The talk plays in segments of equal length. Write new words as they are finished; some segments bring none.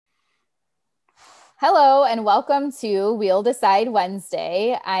Hello and welcome to We'll Decide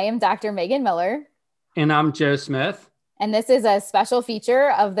Wednesday. I am Dr. Megan Miller, And I'm Joe Smith. and this is a special feature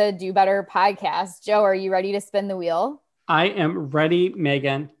of the Do Better podcast. Joe, are you ready to spin the wheel? I am ready,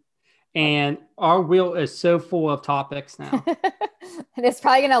 Megan. And our wheel is so full of topics now. And it's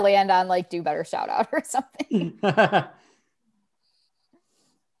probably going to land on like Do Better shout out or something.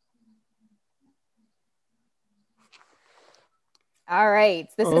 All right.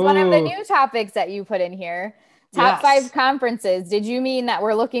 This is one of the Oh, new topics that you put in here. Top five yes. conferences. Did you mean that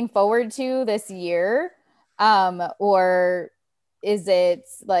we're looking forward to this year? Or is it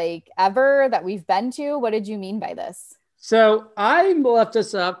like ever that we've been to? What did you mean by this? So I left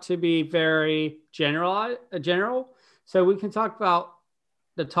this up to be very general. So we can talk about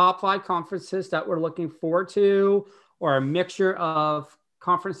the top five conferences that we're looking forward to, or a mixture of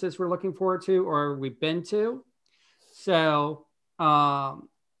conferences we're looking forward to, or we've been to. So um,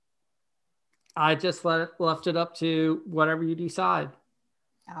 I just left it up to whatever you decide.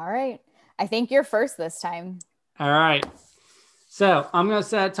 All right. I think you're first this time. All right. So I'm going to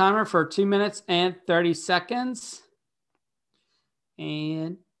set a timer for 2 minutes and 30 seconds.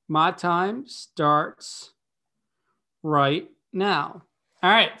 And my time starts right now. All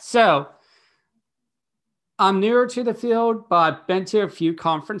right. So I'm newer to the field, but I've been to a few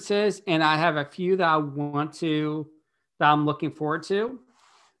conferences and I have a few that I'm looking forward to.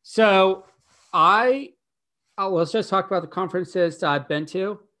 So I, let's just talk about the conferences that I've been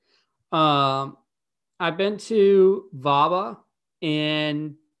to. Um, I've been to VABA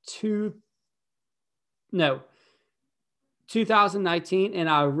in two, no, 2019, and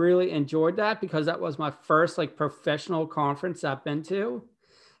I really enjoyed that because that was my first like professional conference I've been to.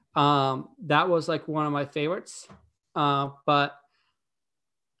 That was like one of my favorites. But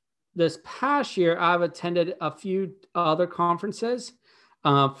this past year, I've attended a few other conferences.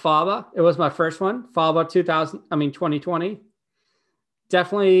 FABA, it was my first one. FABA 2020.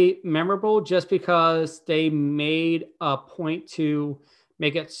 Definitely memorable just because they made a point to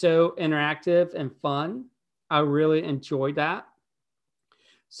make it so interactive and fun. I really enjoyed that.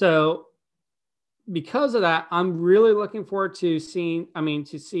 So because of that, I'm really looking forward to to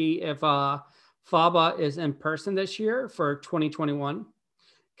see if FABA is in person this year for 2021,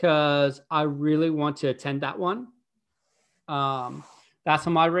 because I really want to attend that one. Um, that's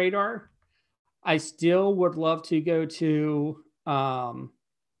on my radar. I still would love to go to oh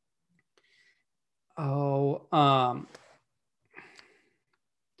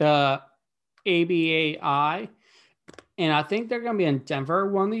the ABAI, and I think they're going to be in Denver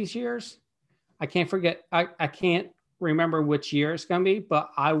one of these years. I can't remember which year it's going to be,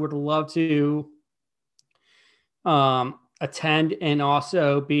 but I would love to attend and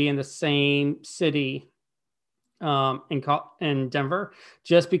also be in the same city in Denver,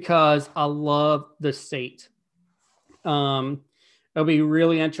 just because I love the state. It'll be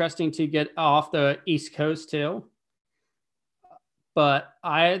really interesting to get off the East Coast too. But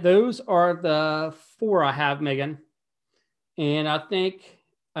I those are the four I have, Megan. And I think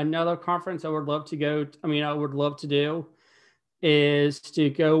another conference I would love to go. I would love to do is to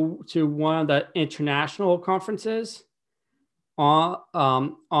go to one of the international conferences on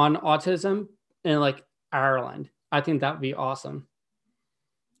autism in like Ireland. I think that would be awesome,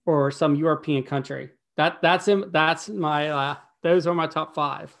 or some European country. That's my those are my top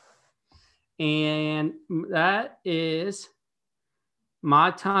five, and that is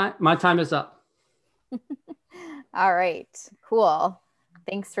my time. My time is up. All right. Cool.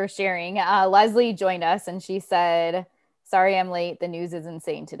 Thanks for sharing. Leslie joined us and she said, "Sorry I'm late. The news is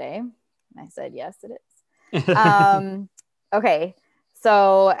insane today." And I said, "Yes, it is." Okay.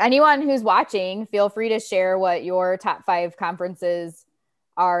 So, anyone who's watching, feel free to share what your top five conferences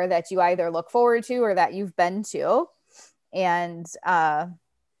are that you either look forward to or that you've been to. And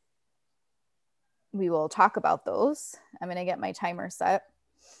we will talk about those. I'm going to get my timer set.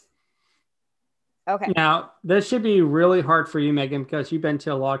 Okay. Now, this should be really hard for you, Megan, because you've been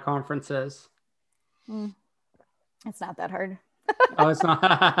to a lot of conferences. It's not that hard. Oh, it's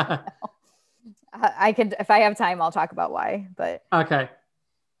not. I could, if I have time, I'll talk about why. But Okay.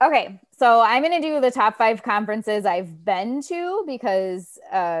 okay, so I'm going to do the top five conferences I've been to because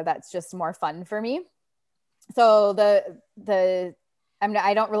that's just more fun for me. So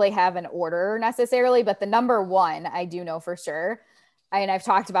I don't really have an order necessarily, but the number one I do know for sure, and I've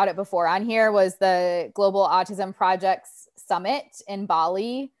talked about it before on here, was the Global Autism Projects Summit in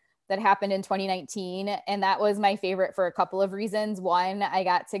Bali that happened in 2019. And that was my favorite for a couple of reasons. One, I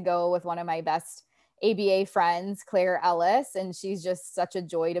got to go with one of my best ABA friends, Claire Ellis, and she's just such a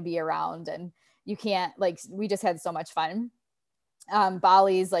joy to be around. And you can't, like, we just had so much fun.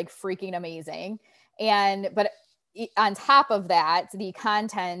 Bali's like freaking amazing. But on top of that, the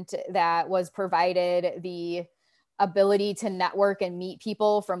content that was provided, the ability to network and meet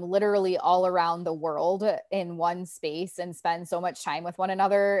people from literally all around the world in one space and spend so much time with one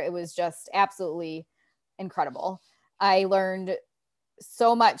another, it was just absolutely incredible. I learned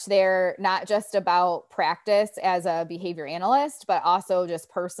so much there, not just about practice as a behavior analyst, but also just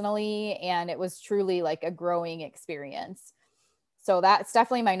personally. And it was truly like a growing experience. So that's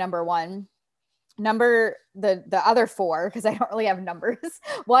definitely my number one. The other four, because I don't really have numbers.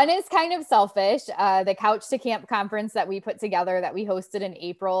 One is kind of selfish. The Couch to Camp conference that we put together that we hosted in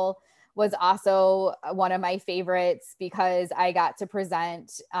April was also one of my favorites because I got to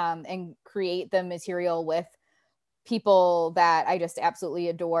present and create the material with people that I just absolutely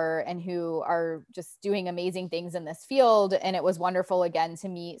adore and who are just doing amazing things in this field. And it was wonderful again to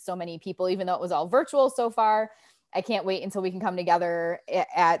meet so many people, even though it was all virtual so far. I can't wait until we can come together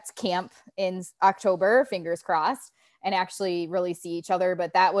at camp in October, fingers crossed, and actually really see each other.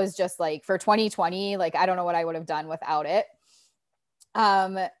 But that was just like for 2020, like, I don't know what I would have done without it.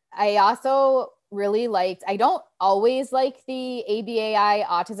 I also really liked, I don't always like the ABAI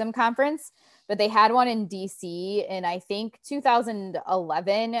Autism Conference, but they had one in DC in, I think,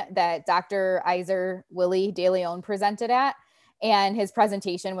 2011 that Dr. Iser Willie De Leon presented at. And his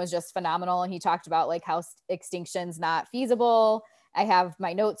presentation was just phenomenal. And he talked about like how extinction's not feasible. I have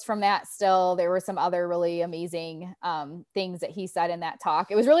my notes from that still. There were some other really amazing things that he said in that talk.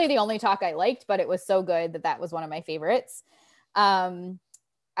 It was really the only talk I liked, but it was so good that was one of my favorites. I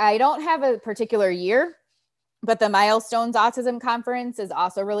don't have a particular year, but the Milestones Autism Conference is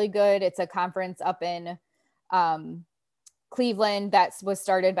also really good. It's a conference up in Cleveland that was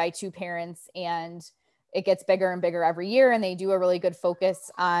started by two parents, and it gets bigger and bigger every year. And they do a really good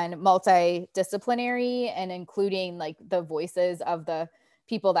focus on multidisciplinary and including like the voices of the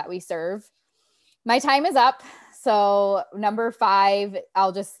people that we serve. My time is up. So number 5,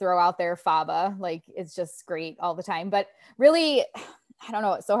 I'll just throw out there FABA. Like, it's just great all the time, but really, I don't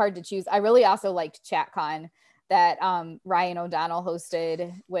know. It's so hard to choose. I really also liked ChatCon that Ryan O'Donnell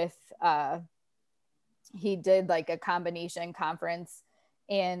hosted with, he did like a combination conference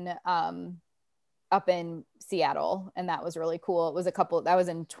in, up in Seattle. And that was really cool. It was that was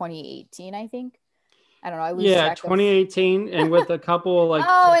in 2018, I think. I don't know. I lose track 2018 and with a couple like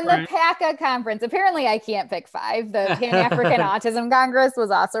and the PACA conference. Apparently I can't pick 5. The Pan-African Autism Congress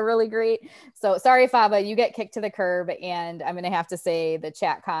was also really great. So sorry, Faba, you get kicked to the curb, and I'm going to have to say the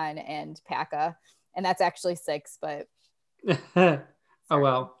ChatCon and PACA. And that's actually 6, but oh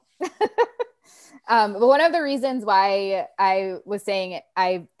well. But one of the reasons why I was saying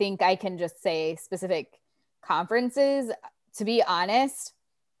I think I can just say specific conferences, to be honest,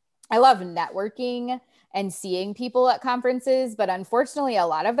 I love networking and seeing people at conferences, but unfortunately, a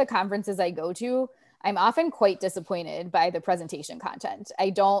lot of the conferences I go to, I'm often quite disappointed by the presentation content.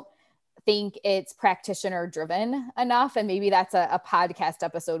 I don't think it's practitioner driven enough, and maybe that's a podcast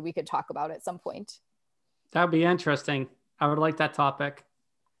episode we could talk about at some point. That'd be interesting. I would like that topic.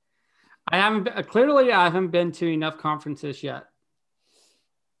 I haven't been to enough conferences yet,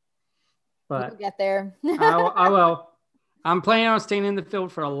 but we'll get there. I will. I'm planning on staying in the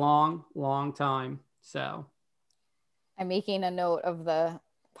field for a long, long time. So I'm making a note of the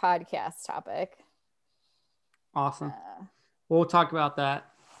podcast topic. Awesome. We'll talk about that.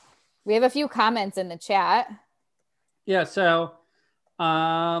 We have a few comments in the chat. Yeah. So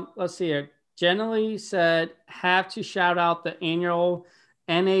let's see here. Jenny said, have to shout out the annual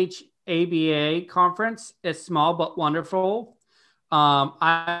NHABA conference. It's small but wonderful.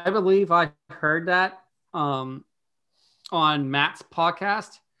 I believe I heard that on Matt's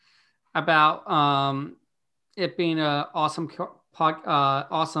podcast about it being an awesome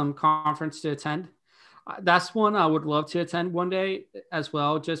conference to attend. That's one I would love to attend one day as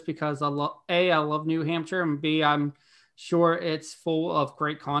well, just because I love New Hampshire, and B, I'm sure it's full of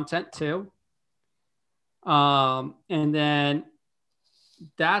great content too. And then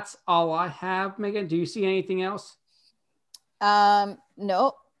that's all I have. Megan, do you see anything else?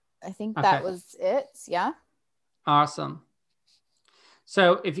 No, I think that was it. Yeah. Awesome.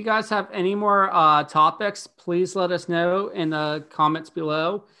 So if you guys have any more topics, please let us know in the comments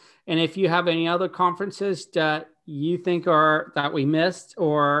below. And if you have any other conferences that you think that we missed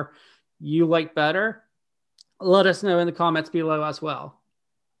or you like better, let us know in the comments below as well.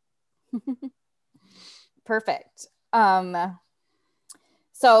 Perfect.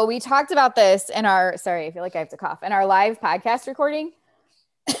 So we talked about this in I feel like I have to cough, in our live podcast recording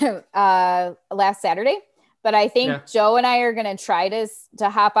last Saturday. But I think Joe and I are going to try to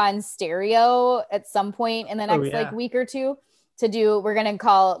hop on stereo at some point in the next week or two we're going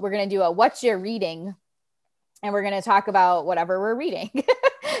to do a what's your reading, and we're going to talk about whatever we're reading.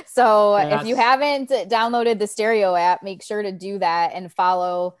 So if you haven't downloaded the Stereo app, make sure to do that and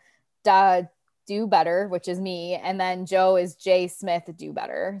follow Do Better, which is me. And then Joe is J Smith Do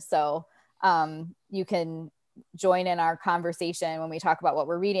Better. So you can join in our conversation when we talk about what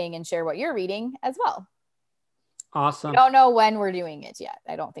we're reading and share what you're reading as well. Awesome. I don't know when we're doing it yet.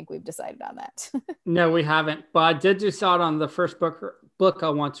 I don't think we've decided on that. No, we haven't. But I did decide on the first book I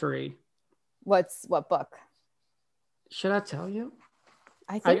want to read. What book? Should I tell you?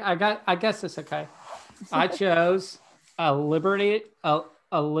 I guess it's okay. I chose a liberated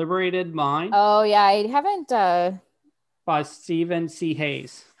mind. Oh yeah, I haven't. By Stephen C.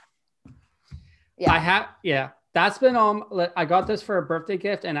 Hayes. Yeah, that's been on. I got this for a birthday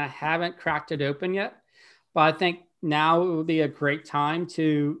gift, and I haven't cracked it open yet. But I think now it would be a great time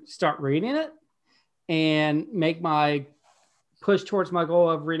to start reading it and make my push towards my goal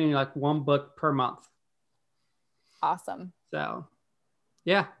of reading like one book per month. Awesome. So,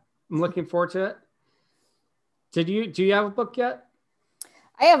 yeah, I'm looking forward to it. Do you have a book yet?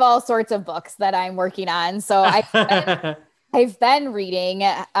 I have all sorts of books that I'm working on. So I've been reading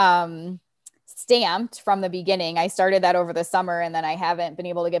Stamped from the beginning. I started that over the summer, and then I haven't been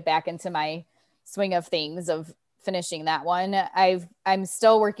able to get back into my swing of things of finishing that one. I'm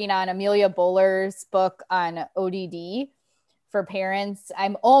still working on Amelia Bowler's book on ODD for parents.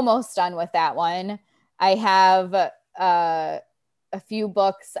 I'm almost done with that one. I have a few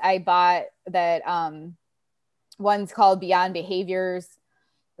books I bought that one's called Beyond Behaviors.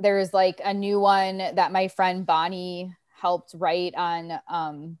 There's like a new one that my friend Bonnie helped write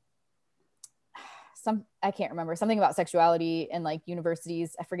on I can't remember, something about sexuality in like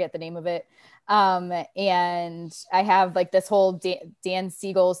universities. I forget the name of it. And I have like this whole Dan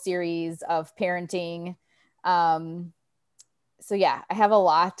Siegel series of parenting. So yeah, I have a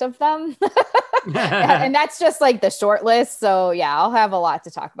lot of them. And that's just like the short list. So yeah, I'll have a lot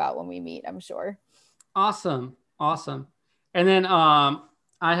to talk about when we meet, I'm sure. Awesome. And then I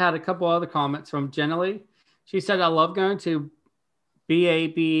had a couple other comments from Jenny. She said, I love going to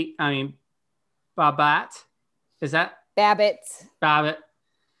Babbitt. Is that? Babbitt.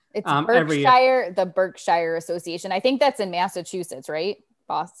 It's Berkshire, the Berkshire Association. I think that's in Massachusetts, right?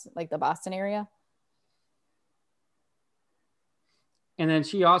 Boston, like the Boston area. And then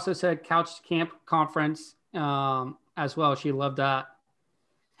she also said Couch Camp Conference as well. She loved that.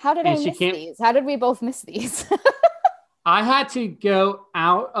 How did I miss these? How did we both miss these? I had to go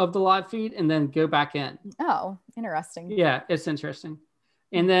out of the live feed and then go back in. Oh, interesting. Yeah, it's interesting.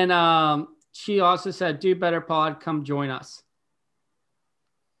 And then she also said, Do Better Pod, come join us.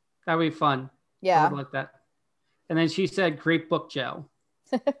 That would be fun. Yeah. I would like that. And then she said, great book, Joe.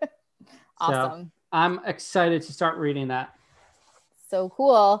 Awesome. So I'm excited to start reading that. So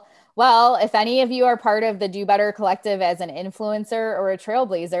cool. Well, if any of you are part of the Do Better Collective as an influencer or a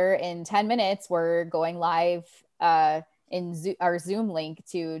trailblazer, in 10 minutes, we're going live in our Zoom link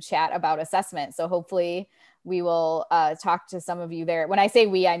to chat about assessment. So hopefully we will talk to some of you there. When I say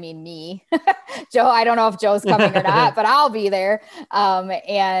we, I mean me. Joe, I don't know if Joe's coming or not, but I'll be there.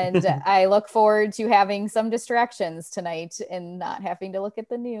 And I look forward to having some distractions tonight and not having to look at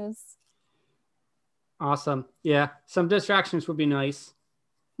the news. Awesome. Yeah, some distractions would be nice.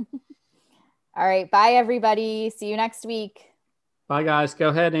 All right. Bye, everybody. See you next week. Bye, guys. Go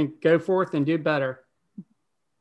ahead and go forth and do better.